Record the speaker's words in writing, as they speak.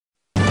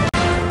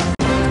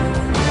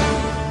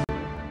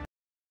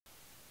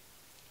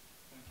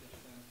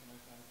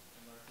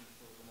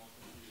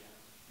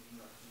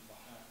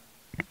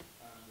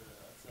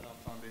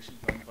organization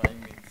for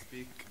inviting me to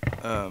speak.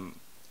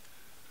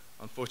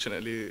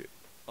 Unfortunately,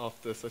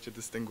 after such a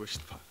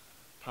distinguished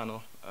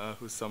panel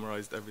who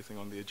summarized everything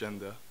on the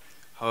agenda.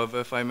 However,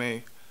 if I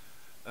may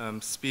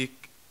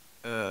speak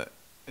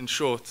in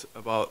short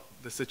about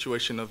the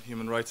situation of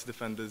human rights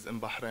defenders in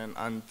Bahrain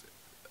and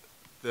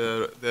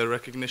their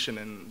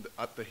recognition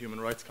at the Human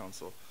Rights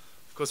Council.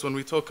 Of course, when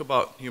we talk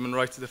about human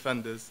rights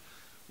defenders,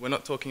 we're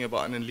not talking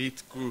about an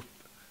elite group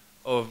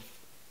of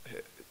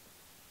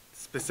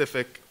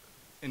specific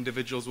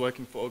individuals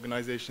working for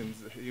organizations.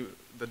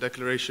 The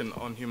Declaration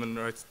on Human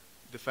Rights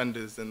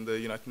Defenders in the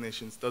United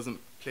Nations doesn't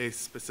place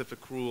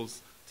specific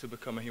rules to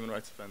become a human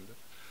rights defender.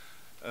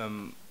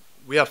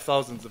 We have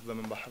thousands of them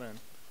in Bahrain.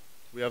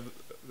 We have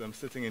them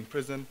sitting in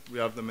prison. We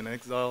have them in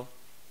exile.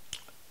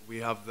 We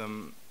have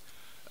them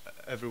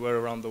everywhere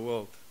around the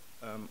world.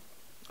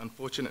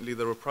 Unfortunately,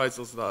 the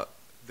reprisals that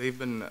they've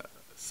been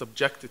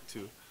subjected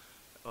to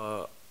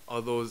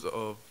are those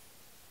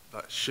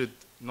that should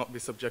not be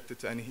subjected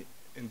to any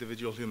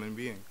individual human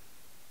being.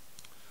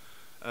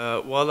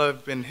 While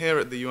I've been here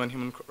at the UN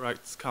Human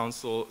Rights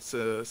Council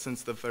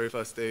since the very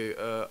first day,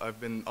 I've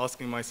been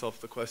asking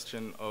myself the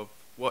question of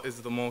what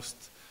is the most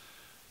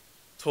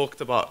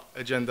talked about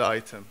agenda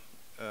item,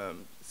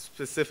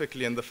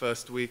 specifically in the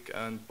first week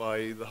and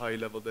by the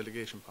high-level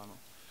delegation panel.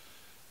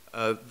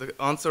 The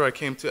answer I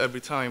came to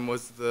every time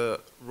was the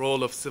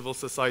role of civil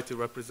society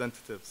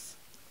representatives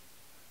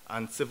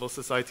and civil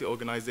society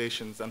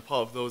organizations, and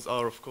part of those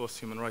are, of course,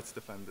 human rights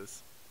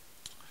defenders.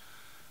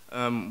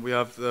 We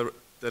have the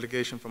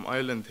delegation from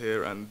Ireland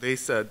here, and they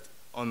said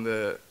in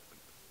the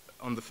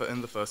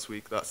first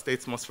week that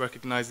states must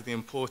recognize the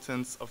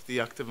importance of the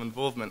active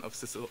involvement of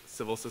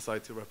civil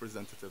society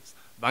representatives.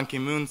 Ban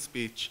Ki-moon's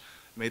speech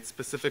made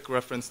specific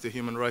reference to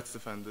human rights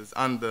defenders,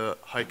 and the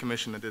High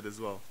Commissioner did as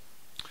well.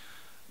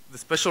 The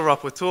Special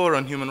Rapporteur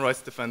on Human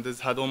Rights Defenders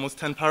had almost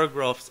 10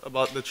 paragraphs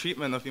about the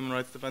treatment of human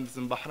rights defenders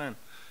in Bahrain.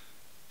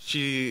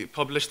 She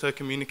published her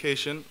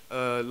communication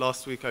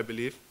last week, I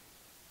believe,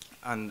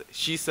 and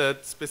she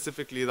said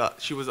specifically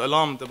that she was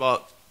alarmed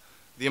about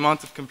the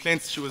amount of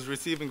complaints she was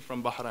receiving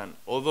from Bahrain.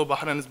 Although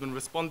Bahrain has been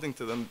responding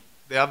to them,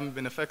 they haven't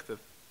been effective.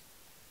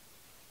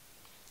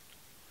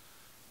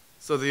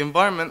 So the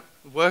environment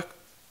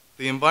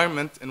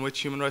in which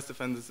human rights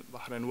defenders in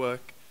Bahrain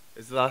work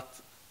is that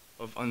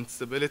of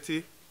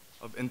instability,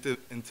 of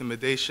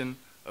intimidation,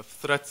 of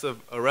threats of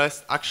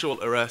arrest,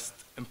 actual arrest,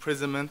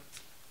 imprisonment,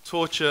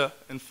 torture,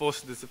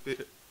 enforced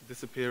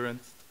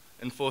disappearance,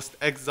 enforced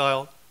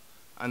exile,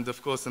 and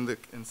of course in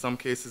some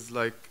cases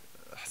like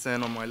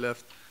Hussein on my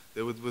left,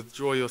 they would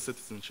withdraw your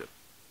citizenship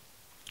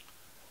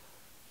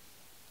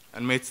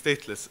and made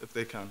stateless if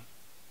they can,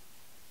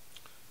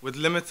 with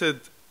limited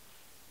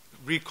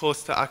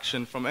recourse to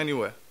action from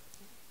anywhere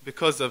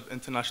because of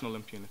international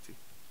impunity.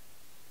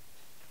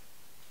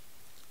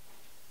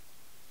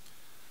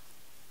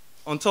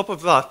 On top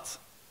of that,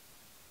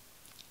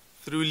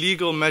 through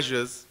legal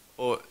measures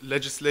or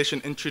legislation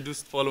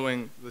introduced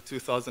following the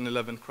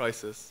 2011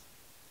 crisis,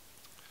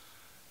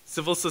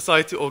 civil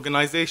society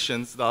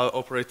organizations that are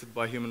operated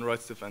by human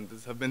rights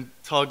defenders have been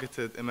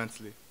targeted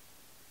immensely.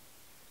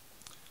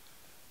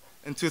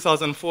 In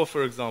 2004,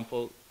 for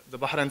example, the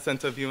Bahrain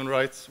Center of Human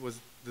Rights was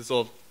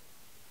dissolved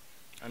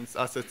and its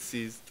assets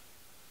seized.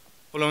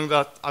 Following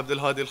that, Abdul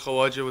Hadi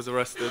al-Khawaja was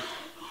arrested.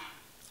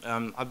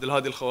 Abdul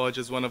Hadi al-Khawaja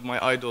is one of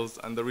my idols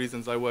and the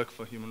reasons I work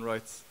for human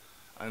rights.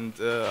 And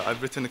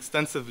I've written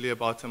extensively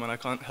about him, and I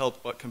can't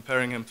help but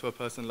comparing him to a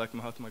person like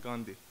Mahatma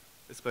Gandhi,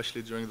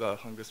 especially during the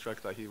hunger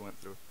strike that he went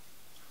through.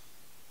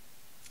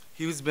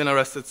 He's been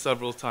arrested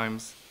several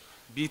times,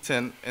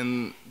 beaten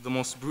in the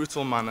most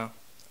brutal manner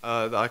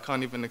that I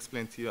can't even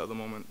explain to you at the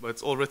moment, but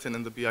it's all written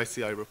in the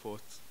BICI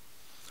report.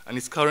 And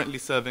he's currently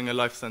serving a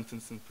life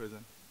sentence in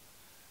prison.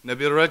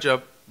 Nabil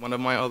Rajab, one of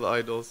my other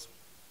idols,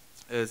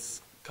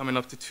 is coming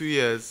up to 2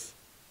 years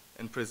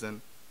in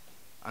prison,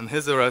 and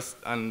his arrest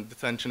and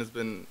detention has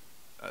been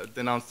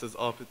denounced as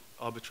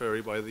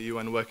arbitrary by the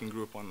UN Working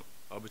Group on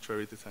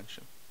Arbitrary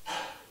Detention.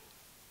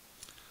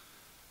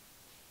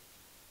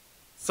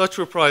 Such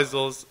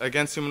reprisals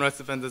against human rights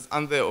defenders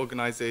and their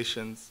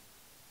organizations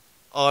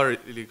are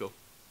illegal.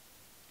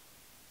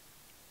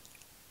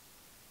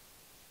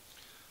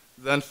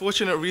 The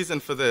unfortunate reason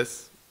for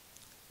this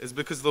is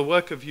because the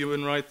work of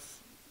human rights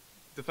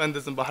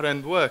defenders in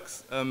Bahrain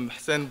works.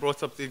 Hussein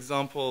brought up the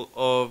example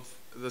of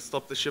the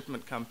Stop the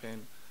Shipment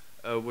campaign,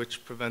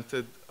 which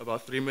prevented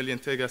about 3 million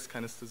tear gas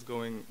canisters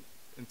going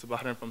into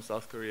Bahrain from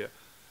South Korea.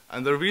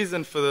 And the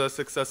reason for the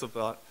success of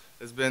that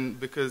has been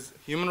because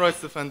human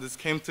rights defenders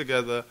came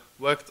together,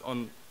 worked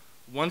on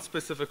one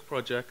specific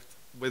project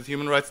with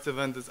human rights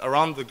defenders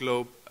around the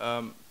globe,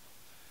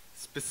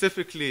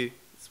 specifically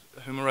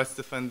human rights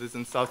defenders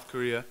in South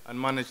Korea, and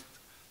managed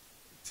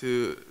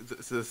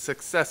the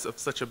success of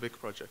such a big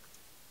project.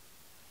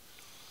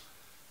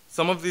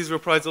 Some of these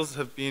reprisals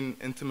have been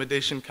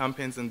intimidation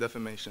campaigns and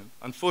defamation.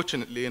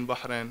 Unfortunately, in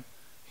Bahrain,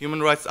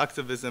 human rights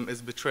activism is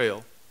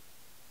betrayal.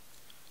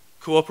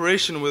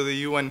 Cooperation with the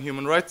UN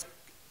Human Rights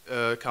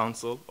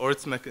Council or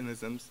its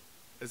mechanisms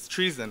is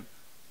treason,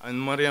 And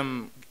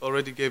Mariam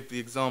already gave the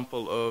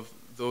example of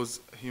those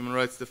human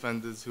rights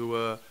defenders who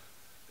were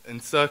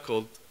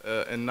encircled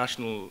in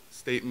national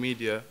state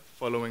media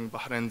following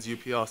Bahrain's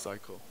UPR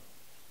cycle.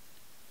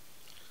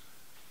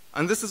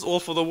 And this is all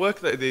for the work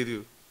that they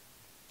do.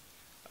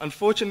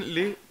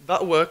 Unfortunately,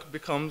 that work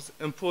becomes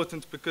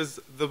important because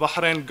the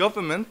Bahrain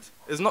government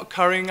is not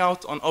carrying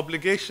out on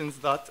obligations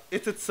that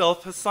it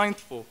itself has signed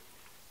for.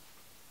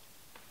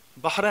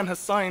 Bahrain has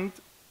signed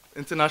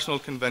international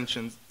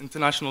conventions,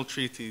 international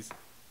treaties,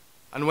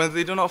 and when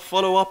they do not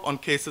follow up on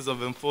cases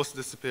of enforced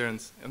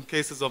disappearance, in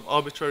cases of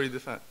arbitrary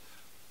defense,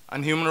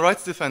 and human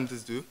rights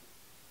defenders do,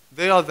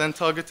 they are then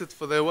targeted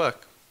for their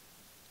work.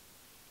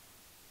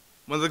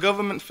 When the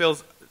government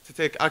fails to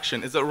take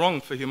action, is it wrong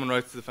for human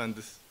rights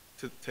defenders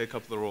to take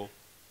up the role?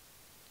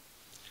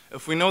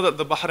 If we know that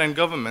the Bahrain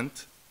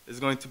government is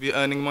going to be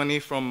earning money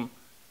from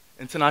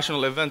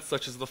international events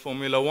such as the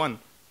Formula One,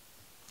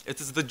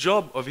 it is the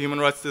job of human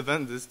rights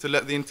defenders to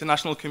let the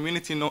international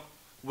community know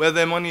where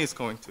their money is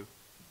going to.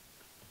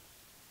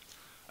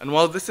 And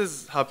while this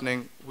is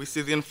happening, we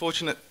see the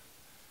unfortunate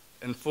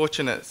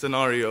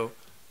scenario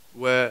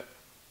where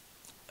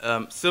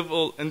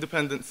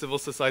independent civil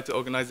society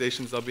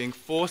organizations are being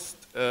forced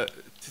to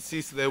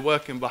cease their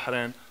work in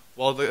Bahrain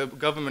while the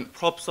government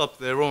props up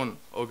their own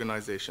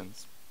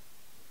organizations.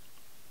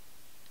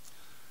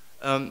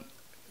 To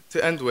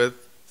end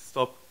with,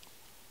 stop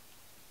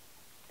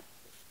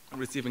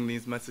receiving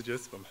these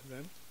messages from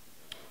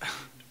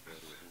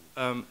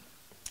Hussein.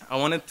 I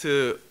wanted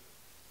to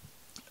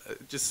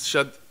just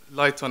shed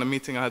light on a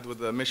meeting I had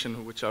with a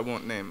mission, which I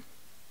won't name,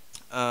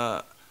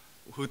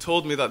 who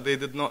told me that they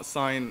did not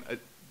sign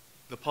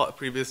the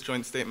previous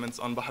joint statements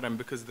on Bahrain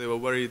because they were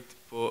worried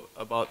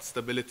about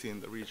stability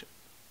in the region,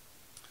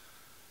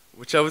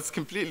 which I was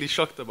completely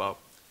shocked about.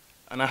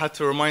 And I had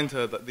to remind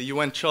her that the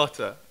UN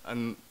Charter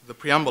and the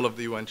preamble of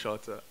the UN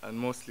Charter, and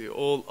mostly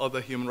all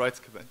other human rights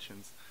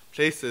conventions,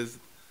 places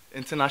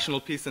international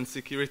peace and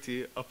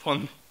security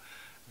upon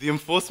the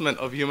enforcement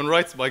of human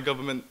rights by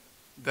government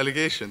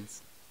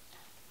delegations.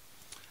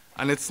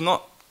 And it's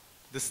not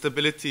the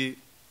stability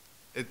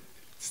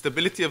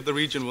of the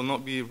region will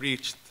not be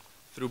reached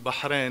through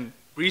Bahrain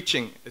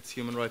breaching its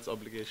human rights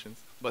obligations,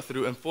 but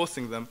through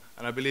enforcing them.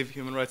 And I believe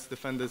human rights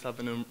defenders have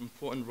an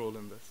important role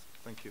in this.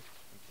 Thank you.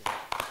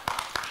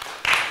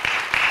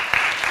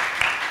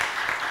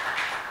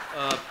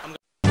 I'm